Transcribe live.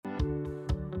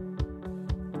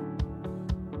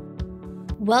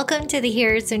Welcome to the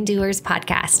Hearers and Doers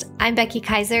podcast. I'm Becky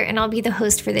Kaiser, and I'll be the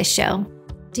host for this show.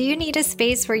 Do you need a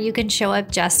space where you can show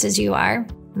up just as you are?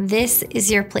 This is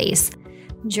your place.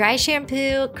 Dry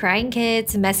shampoo, crying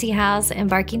kids, messy house, and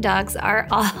barking dogs are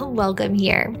all welcome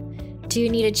here. Do you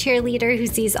need a cheerleader who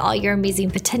sees all your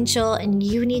amazing potential and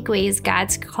unique ways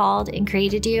God's called and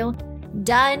created you?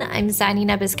 Done. I'm signing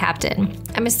up as captain.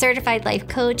 I'm a certified life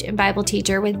coach and Bible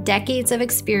teacher with decades of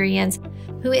experience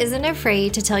who isn't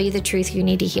afraid to tell you the truth you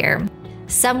need to hear.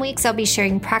 Some weeks I'll be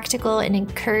sharing practical and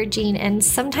encouraging and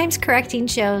sometimes correcting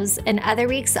shows, and other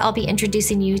weeks I'll be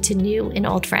introducing you to new and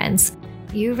old friends.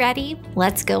 You ready?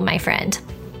 Let's go, my friend.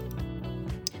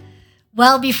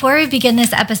 Well, before we begin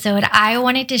this episode, I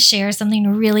wanted to share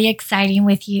something really exciting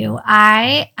with you.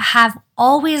 I have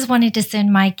always wanted to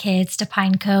send my kids to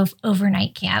Pine Cove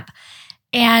overnight camp.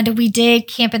 And we did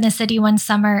camp in the city one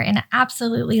summer and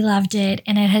absolutely loved it.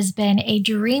 And it has been a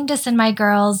dream to send my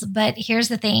girls. But here's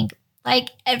the thing, like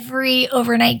every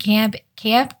overnight camp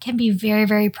can be very,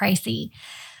 very pricey.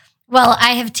 Well,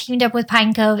 I have teamed up with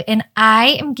Pine Cove, and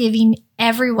I am giving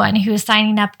everyone who is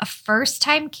signing up a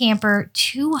first-time camper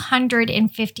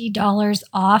 $250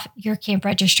 off your camp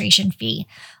registration fee.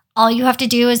 All you have to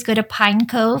do is go to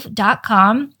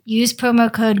pinecove.com, use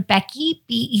promo code Becky,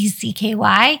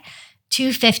 B-E-C-K-Y,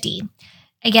 250.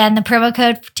 Again, the promo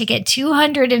code to get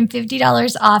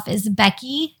 $250 off is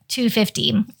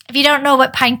Becky250. If you don't know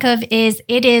what Pine Cove is,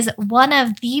 it is one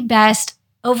of the best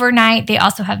overnight. They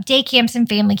also have day camps and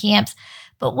family camps,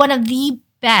 but one of the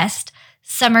best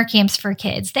summer camps for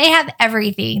kids. They have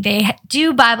everything. They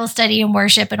do Bible study and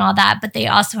worship and all that, but they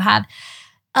also have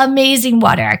amazing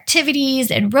water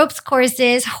activities and ropes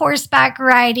courses, horseback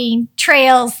riding,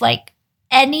 trails, like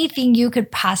anything you could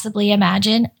possibly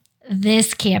imagine.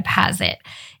 This camp has it.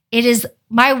 It is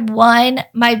my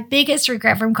biggest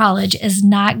regret from college is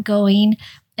not going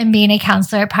and being a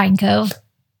counselor at Pine Cove,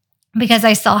 because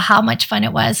I saw how much fun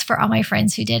it was for all my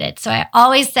friends who did it. So I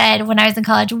always said when I was in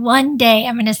college, one day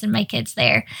I'm going to send my kids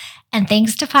there. And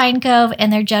thanks to Pine Cove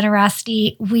and their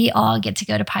generosity, we all get to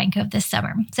go to Pine Cove this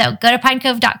summer. So go to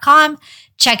pinecove.com,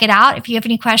 check it out. If you have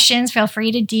any questions, feel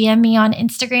free to DM me on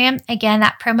Instagram. Again,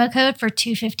 that promo code for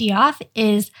 $250 off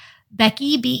is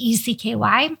Becky,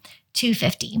 B-E-C-K-Y,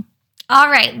 250. All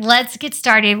right, let's get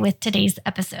started with today's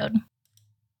episode.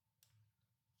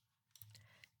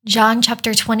 John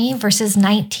chapter 20, verses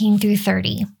 19 through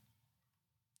 30.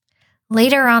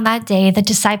 Later on that day, the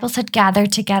disciples had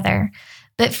gathered together,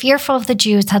 but fearful of the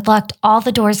Jews, had locked all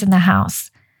the doors in the house.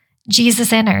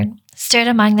 Jesus entered, stood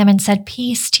among them, and said,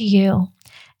 "Peace to you."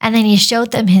 And then he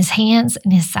showed them his hands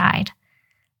and his side.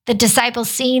 The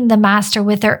disciples, seeing the master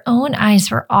with their own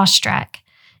eyes, were awestruck.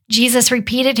 Jesus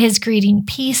repeated his greeting,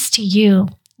 "Peace to you.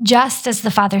 Just as the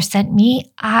Father sent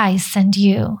me, I send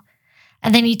you."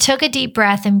 And then he took a deep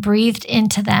breath and breathed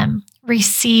into them.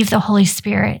 "Receive the Holy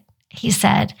Spirit," he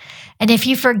said. "And if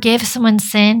you forgive someone's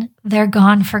sin, they're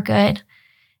gone for good.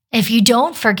 If you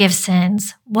don't forgive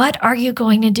sins, what are you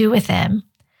going to do with them?"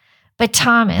 But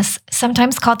Thomas,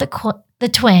 sometimes called the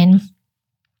twin,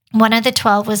 one of the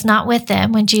 12, was not with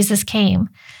them when Jesus came.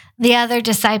 The other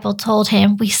disciple told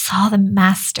him, "We saw the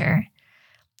Master."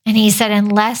 And he said,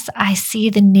 "Unless I see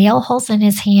the nail holes in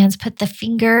his hands, put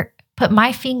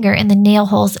my finger in the nail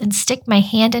holes and stick my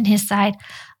hand in his side,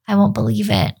 I won't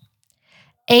believe it."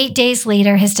 8 days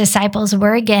later, his disciples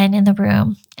were again in the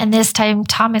room, and this time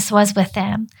Thomas was with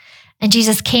them. And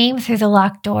Jesus came through the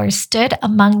locked doors, stood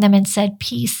among them, and said,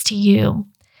 "Peace to you."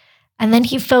 And then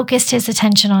he focused his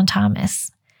attention on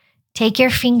Thomas. "Take your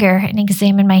finger and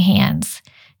examine my hands.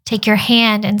 Take your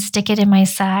hand and stick it in my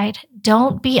side.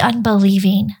 Don't be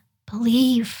unbelieving.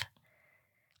 Believe."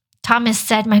 Thomas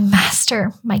said, "My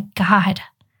Master, my God."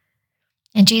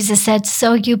 And Jesus said,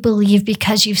 "So you believe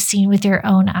because you've seen with your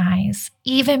own eyes.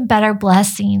 Even better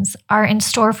blessings are in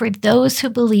store for those who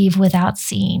believe without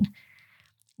seeing."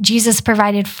 Jesus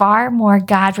provided far more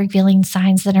God-revealing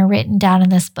signs than are written down in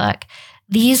this book.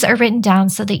 These are written down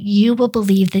so that you will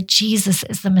believe that Jesus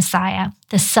is the Messiah,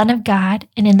 the Son of God,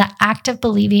 and in the act of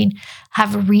believing,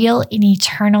 have real and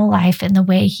eternal life in the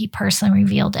way he personally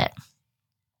revealed it.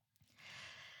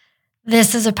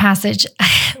 This is a passage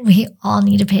we all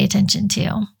need to pay attention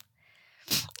to,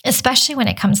 especially when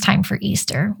it comes time for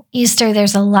Easter. Easter,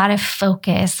 there's a lot of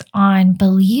focus on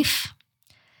belief.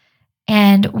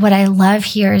 And what I love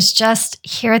here is just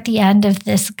here at the end of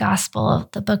this gospel,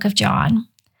 the book of John,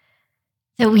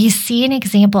 that we see an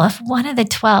example of one of the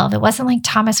 12. It wasn't like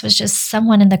Thomas was just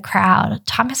someone in the crowd.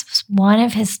 Thomas was one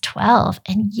of his 12,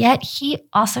 and yet he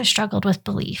also struggled with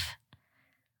belief.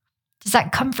 Does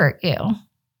that comfort you?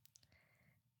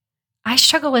 I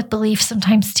struggle with belief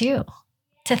sometimes too,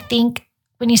 to think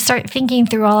when you start thinking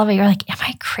through all of it, you're like, am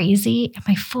I crazy? Am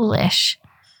I foolish?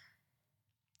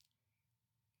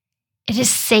 It is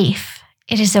safe.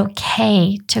 It is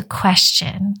okay to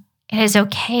question. It is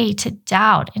okay to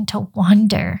doubt and to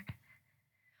wonder.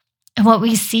 And what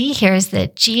we see here is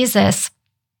that Jesus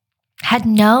had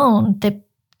known that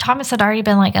Thomas had already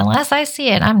been like, unless I see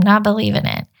it, I'm not believing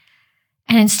it.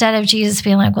 And instead of Jesus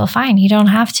being like, well, fine, you don't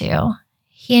have to,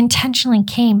 he intentionally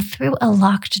came through a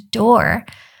locked door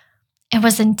and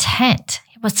was intent.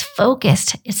 He was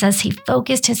focused. It says he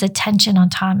focused his attention on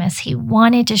Thomas. He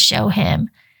wanted to show him.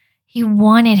 He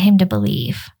wanted him to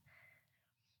believe.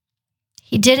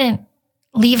 He didn't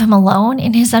leave him alone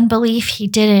in his unbelief. He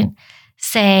didn't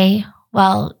say,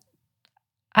 well,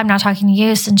 I'm not talking to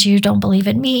you since you don't believe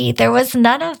in me. There was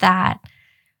none of that.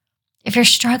 If you're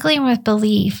struggling with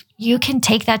belief, you can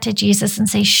take that to Jesus and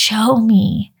say, show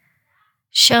me,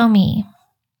 show me.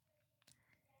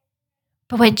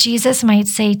 But what Jesus might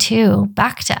say too,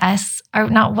 back to us, or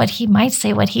not what he might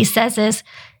say, what he says is,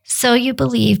 so you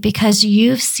believe because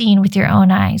you've seen with your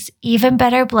own eyes. Even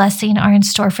better blessing are in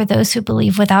store for those who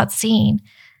believe without seeing.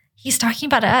 He's talking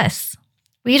about us.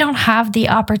 We don't have the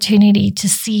opportunity to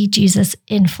see Jesus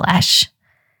in flesh.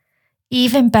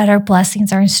 Even better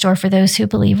blessings are in store for those who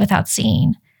believe without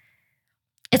seeing.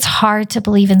 It's hard to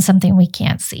believe in something we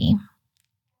can't see.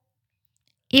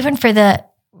 Even for the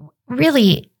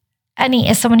really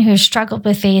as someone who has struggled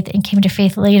with faith and came to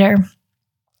faith later,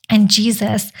 and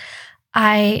Jesus,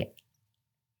 I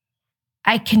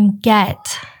can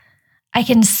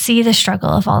see the struggle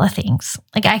of all the things.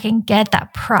 Like I can get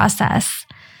that process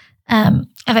of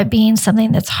it being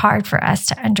something that's hard for us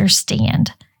to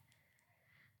understand.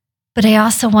 But I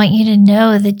also want you to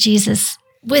know that Jesus,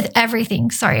 with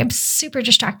everything, sorry, I'm super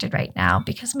distracted right now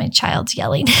because my child's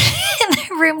yelling in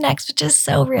the room next, which is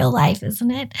so real life,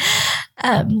 isn't it?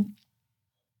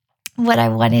 What I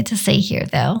wanted to say here,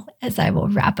 though, as I will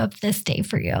wrap up this day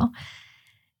for you,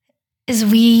 is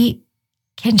we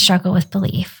can struggle with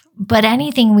belief, but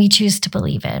anything we choose to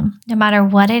believe in, no matter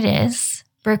what it is,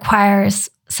 requires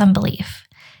some belief,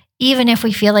 even if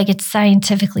we feel like it's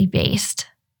scientifically based.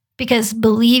 Because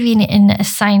believing in a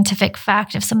scientific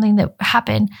fact of something that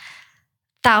happened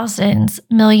thousands,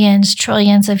 millions,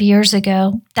 trillions of years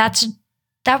ago, that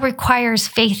requires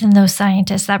faith in those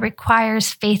scientists. That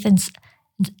requires faith in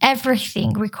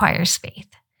everything requires faith.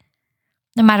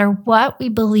 No matter what we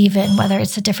believe in, whether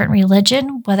it's a different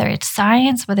religion, whether it's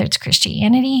science, whether it's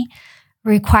Christianity,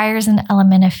 requires an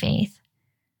element of faith.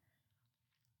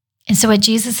 And so what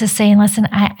Jesus is saying, listen,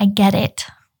 I get it.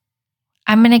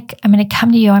 I'm gonna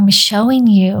come to you. I'm showing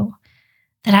you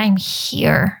that I'm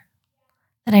here,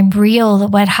 that I'm real,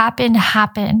 that what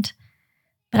happened,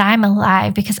 but I'm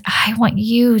alive because I want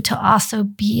you to also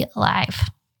be alive.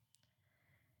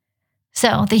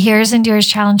 So the Hears and Doers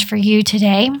challenge for you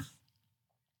today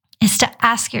is to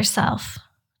ask yourself,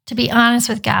 to be honest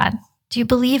with God. Do you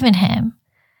believe in him?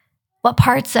 What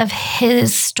parts of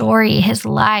his story, his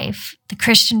life, the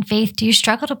Christian faith do you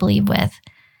struggle to believe with?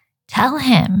 Tell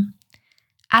him.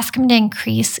 Ask him to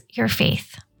increase your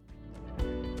faith.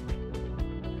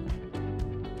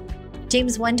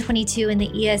 James 1:22 in the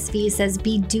ESV says,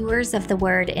 be doers of the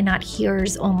word and not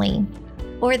hearers only.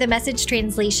 Or the Message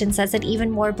translation says it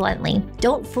even more bluntly,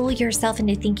 don't fool yourself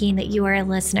into thinking that you are a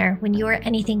listener when you are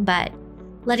anything but,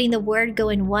 letting the word go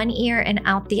in one ear and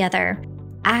out the other.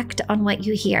 Act on what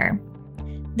you hear.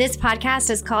 This podcast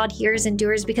is called Hears and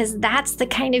Doers because that's the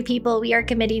kind of people we are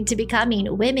committing to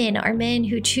becoming, women or men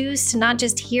who choose to not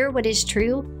just hear what is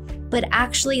true, but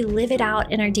actually live it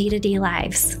out in our day-to-day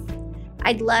lives.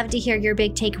 I'd love to hear your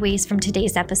big takeaways from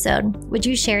today's episode. Would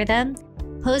you share them?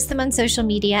 Post them on social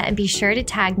media and be sure to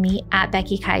tag me at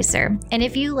Becky Kaiser. And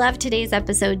if you loved today's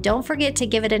episode, don't forget to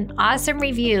give it an awesome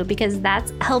review because that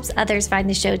helps others find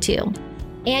the show too.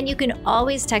 And you can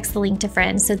always text the link to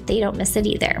friends so they don't miss it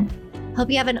either.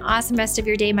 Hope you have an awesome rest of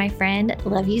your day, my friend.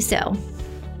 Love you so.